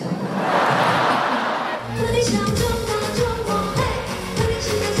開玩笑的。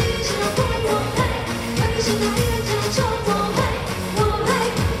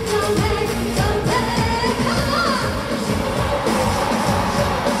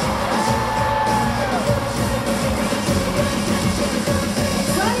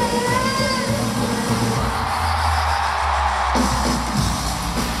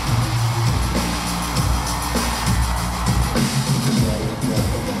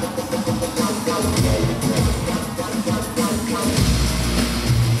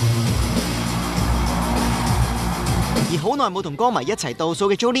而好耐冇同歌迷一齊倒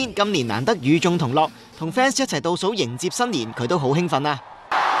數嘅 Jolin， 今年難得與眾同樂，同 fans 一齊倒數迎接新年，佢都好興奮啊！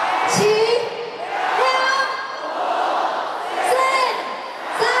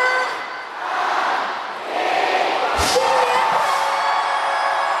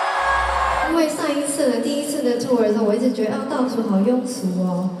因為上一次第一次的 tour 的時候，我一直覺得倒數好庸俗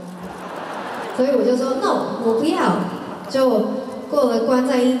哦，所以我就說 no， 我不要。就過了關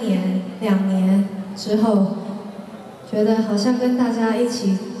在1年2年之後，覺得好像跟大家一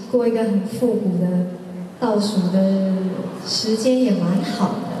起過一個很復古的倒數的時間也蠻好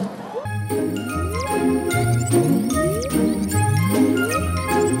的。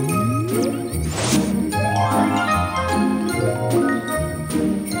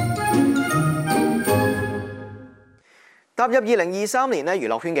踏入2023年咧，娛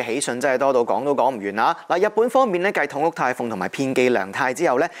樂圈嘅喜訊真係多到講都講唔完啦！嗱，日本方面咧繼土屋太鳳同埋片寄涼太之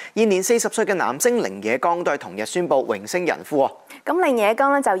後咧，現年40歲嘅男星綾野剛都係同日宣布榮升人夫喎。咁綾野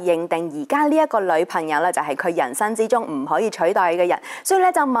剛咧就認定而家呢一個女朋友咧就係佢人生之中唔可以取代嘅人，所以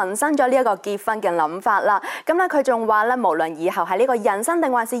咧就萌生咗呢一個結婚嘅諗法啦。咁咧佢仲話咧，無論以後喺呢個人生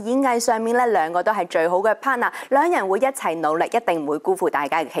定還是演藝上面咧，兩個都係最好嘅 partner， 兩人會一齊努力，一定唔會辜負大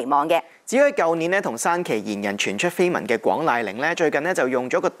家嘅期望嘅。至於喺舊年咧同山崎賢人傳出緋聞嘅廣瀨鈴咧，最近咧就用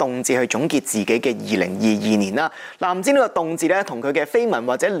咗個凍字去總結自己嘅2022年啦。嗱，唔知呢個凍字咧同佢嘅緋聞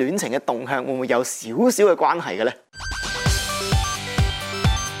或者戀情嘅動向會唔會有少少嘅關係嘅咧？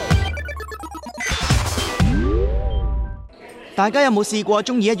大家有冇試過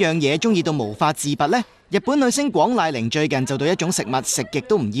中意一樣嘢，中意到無法自拔呢？日本女星廣瀨鈴最近就對一種食物食極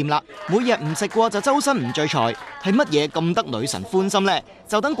都唔厭啦，每日唔食過就周身唔聚財，係乜嘢咁得女神歡心呢？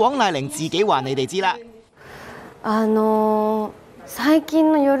就等廣瀨鈴自己話你哋知啦。最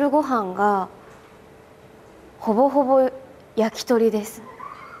近の夜ご飯がほぼほぼ焼き鳥です。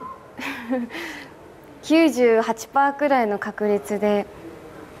98% くらいの確率で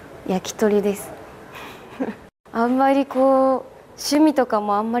焼き鳥です。あんまりこう趣味とか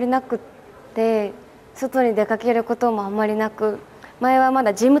もあんまりなくって、外に出かけることもあんまりなく、前はま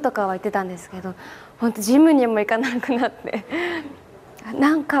だジムとかは行ってたんですけど、本当ジムにも行かなくなって、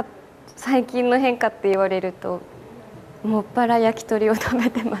なんか最近の変化って言われると、もっぱら焼き鳥を食べ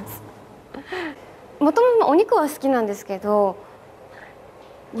てます。もともとお肉は好きなんですけど、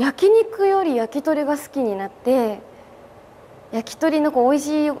焼肉より焼き鳥が好きになって焼き鳥の美味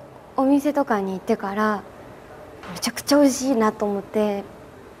しいお店とかに行ってからめちゃくちゃ美味しいなと思って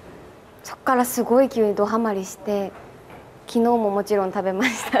そこからすごい急にドハマりして昨日ももちろん食べま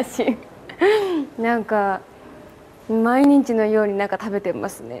したしなんか毎日のようになんか食べてま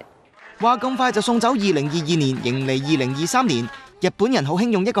すね。話咁快就送走2022年，迎嚟2023年。日本人好興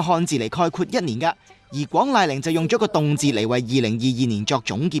用一個漢字嚟概括一年㗎，而廣瀨鈴就用咗個動字嚟為2022年作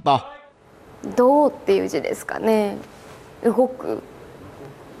總結噃。どうっていう字ですかね。動く。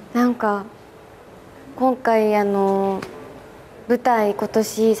なんか今回舞台今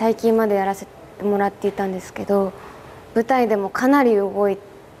年最近までやらせてもらっていたんですけど、舞台でもかなり動い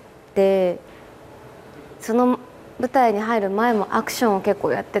て、その舞台に入る前もアクションを結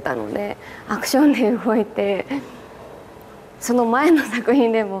構やってたので、アクションで動いて、その前の作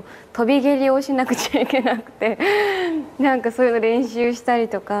品でも飛び蹴りをしなくちゃいけなくて、なんかそういうの練習したり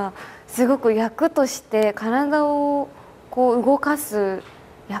とか、すごく役として体をこう動かす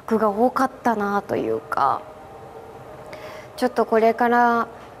役が多かったなというか、ちょっとこれから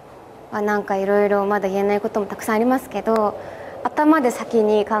はなんかいろいろまだ言えないこともたくさんありますけど、頭で先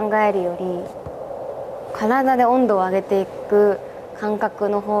に考えるより体で温度を上げていく感覚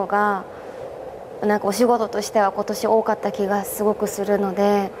の方がなんかお仕事としては今年多かった気がすごくするの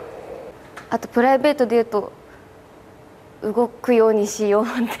で、あとプライベートでいうと動くようにしよう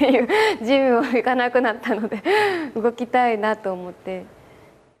っていうジムも行かなくなったので動きたいなと思って。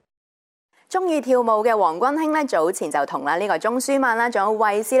中意跳舞嘅黃君興咧，早前就同呢個鐘舒曼啦，仲有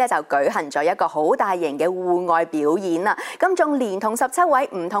衛詩咧就舉行咗一個好大型嘅戶外表演啦。咁仲連同17位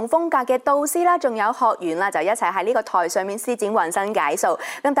唔同風格嘅導師啦，仲有學員啦，就一齊喺呢個台上面施展渾身解數。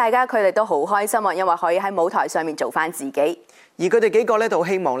咁大家佢哋都好開心啊，因為可以喺舞台上面做翻自己。而佢哋幾個咧都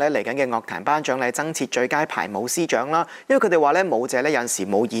希望咧嚟緊嘅樂壇頒獎禮增設最佳排舞師獎啦，因為佢哋話咧舞者咧有陣時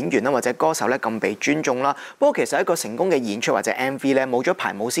冇演員啦或者歌手咧咁被尊重啦。不過其實一個成功嘅演出或者 MV 咧冇咗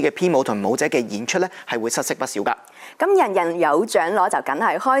排舞師嘅編舞同舞者嘅演出咧係會失色不少㗎。咁人人有獎攞就梗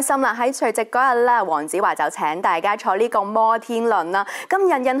係開心啦！喺除夕嗰日啦，黃子華就請大家坐呢個摩天輪啦，咁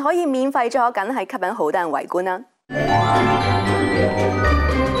人人可以免費坐，梗係吸引好多人圍觀啦。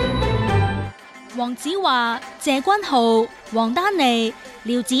黃子華、謝君豪、黃丹妮、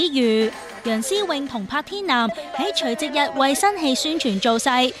廖子瑜、楊思穎同柏天南喺除夕日為新戲宣傳造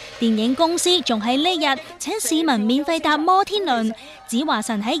勢，電影公司仲喺呢日請市民免費搭摩天輪。子華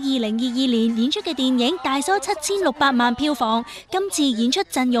神喺2022年演出嘅電影大收7600萬票房，今次演出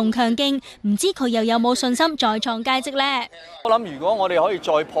陣容強勁，唔知佢又有冇信心再創佳績呢？我諗如果我哋可以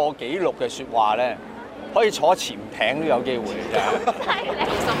再破紀錄嘅説話咧，可以坐潛艇都有機會嘅啫。做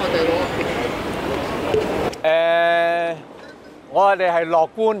心我對嗰個決定。我哋係樂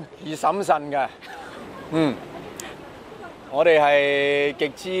觀而審慎嘅，我哋係極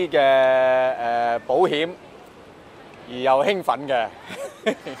之嘅保險而又興奮嘅。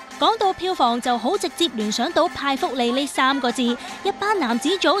講到票房就好直接聯想到派福利呢3個字，一班男子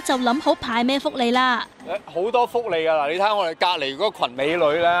組就諗好派咩福利啦。好多福利㗎嗱，你睇我哋隔離嗰群美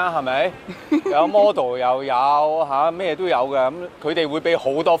女咧，係咪？有 model 又有嚇，咩都有嘅，咁佢哋會俾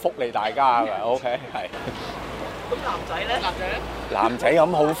好多福利大家嘅。OK 係。咁男仔咧？男仔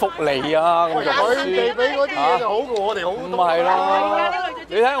咁好福利啊！佢哋俾嗰啲嘢就好過我哋好多。唔係啦，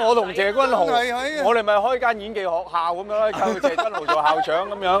你睇我同謝君豪，我哋咪開間演技學校咁樣啦，靠謝君豪做校長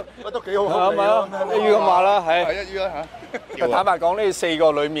咁樣，都幾好福利啊！一於咁話啦，係一於啦嚇。坦白講，呢4個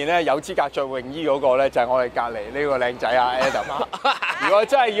裡面咧，有資格着泳衣嗰個咧，就係我哋隔離呢個靚仔啊 Adam。如果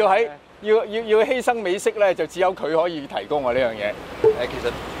真係要犧牲美色咧，就只有佢可以提供我呢樣嘢。其實。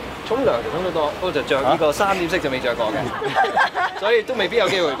沖涼就沖得多，不過就着呢個3點式就未着過嘅，所以都未必有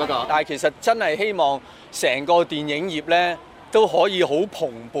機會。不過，但係其實真係希望成個電影業咧都可以好蓬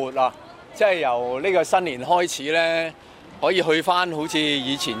勃啊！即係由呢個新年開始咧，可以去返好似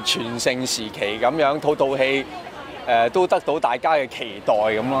以前全盛時期咁樣，套戲都得到大家嘅期待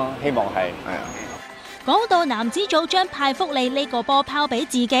咁咯。希望係。講到男子組將派福利呢個波拋俾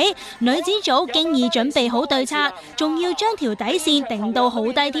自己，女子組經已準備好對策，仲要將條底線定到好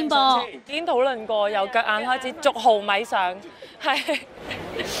低添噃。已經討論過，由腳眼開始逐毫米上，係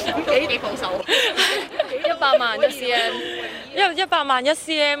幾保守，100萬1 cm， 100萬1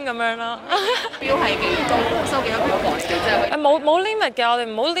 cm 咁樣啦。標係幾高？收幾多票房先？冇 limit 嘅，我哋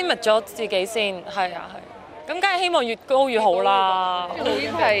唔好 limit 咗自己先，係啊係。咁梗係希望越高越好啦。導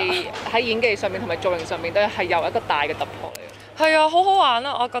演係喺演技上面同埋造型上面都係有一個大嘅突破嚟。係啊，好好玩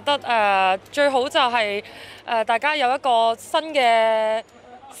啊！我覺得最好就係大家有一個新嘅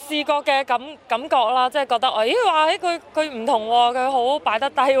視覺嘅感覺啦，即係覺得哇佢唔同喎，佢好擺得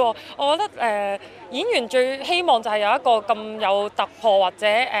低喎。我覺得演員最希望就係有一個咁有突破或者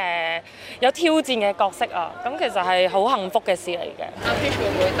有挑戰嘅角色啊，咁其實係好幸福嘅事嚟嘅。阿 Peach 會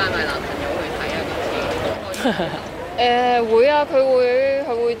唔會帶埋男朋友去睇啊？今次會啊，佢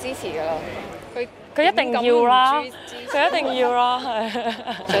會支持㗎啦。佢一定要啦，佢一定要啦，係。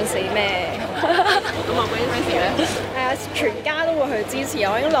想死咩？咁阿 Wendy 咧？全家都會去支持，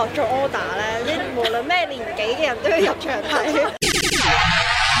我已經落咗 order 咧，無論咩年紀嘅人都要入場睇。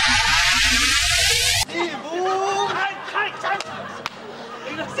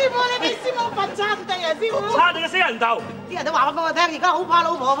師傅，你俾師傅罰差唔定啊！師傅，差你個死人頭！啲人都話俾我聽，而家好怕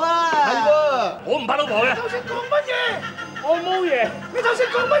老婆噃。係喎，我唔怕老婆嘅。就算講乜嘢，我冇嘢。你就算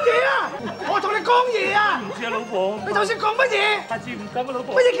講乜嘢啊？我同你講嘢啊！唔知啊，老婆。你就算講乜嘢，下次唔敢啊，老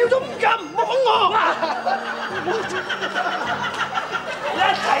婆。乜嘢叫做唔敢？唔好捧我。一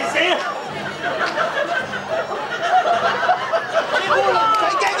齊死！師傅唔使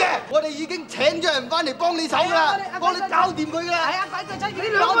驚嘅，我哋已經請咗人翻嚟幫你手啦，幫你搞掂佢㗎啦。係啊，快啲仔，你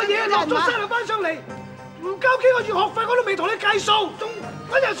兩個嘢落咗3日班上嚟，唔交幾個月學費我都未同你計數，仲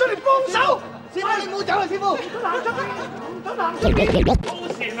揾人上嚟幫手。師傅你唔好走啊，師傅。唔得冷出，唔得冷出。好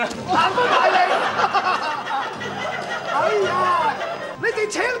賤啊！行翻埋嚟。哎呀，你哋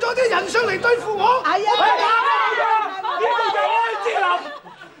請咗啲人上嚟對付我。係啊。呢度就愛之林，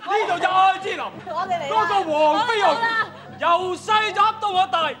呢度就愛之林。我哋嚟啦。嗰個黃飛鴻由細就噏到我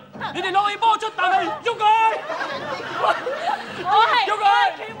大，你哋可以摸出，但係喐佢。我係喐佢。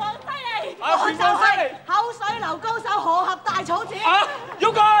拳王犀利，啊，拳王犀利。口水流高手，河合大草子。啊，喐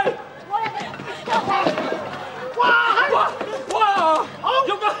佢。哇！哇！好，喐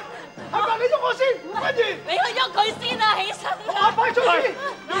佢。係咪你喐我先？跟住你去喐佢先啊！起身啦！我快出先。喐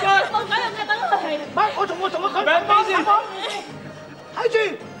佢。冇解用嘅，等佢嚟。唔係，我同佢。名邊先？睇住，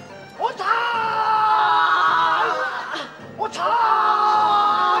我踩！我踩！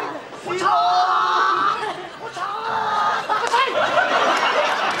我踩！我踩！我踩！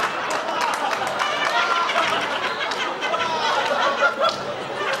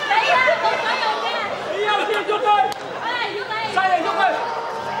你啊，冇解用嘅。你又先喐佢。係，喐你。犀利喐佢。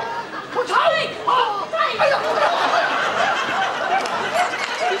我踩！哎呀！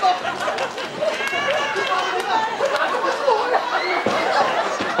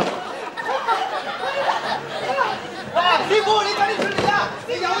師傅，你快啲出嚟啦！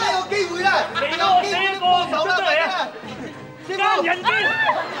你有呢個機會啦！你有機會幫手啦，嚟啊！奸人堅，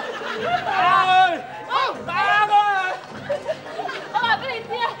打佢！好，打佢！我話俾你知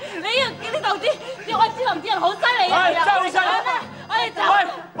啊，你呢度啲愛之林啲人好犀利啊！係真係好犀利！我哋走。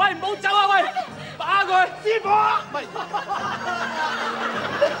喂，唔好走啊！喂，打佢！師傅啊！唔係，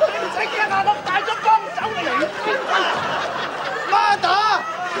你唔使驚啊！我帶咗幫手嚟。孖打！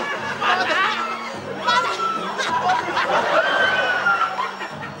孖打！孖打！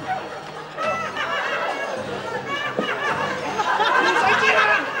唔使驚啊！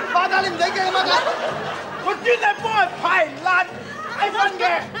孖打你唔使驚啊！孖打，我專係幫人排爛解分嘅。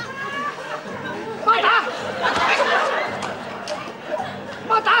孖打！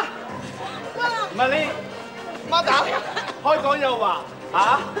孖打！唔係你孖打！開講又話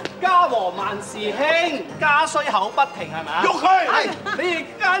嚇，家和萬事興，家衰口不停係咪啊？喐佢！係你哋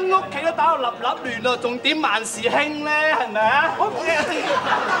間屋企都打到立立亂咯，仲點萬事興咧？係咪啊？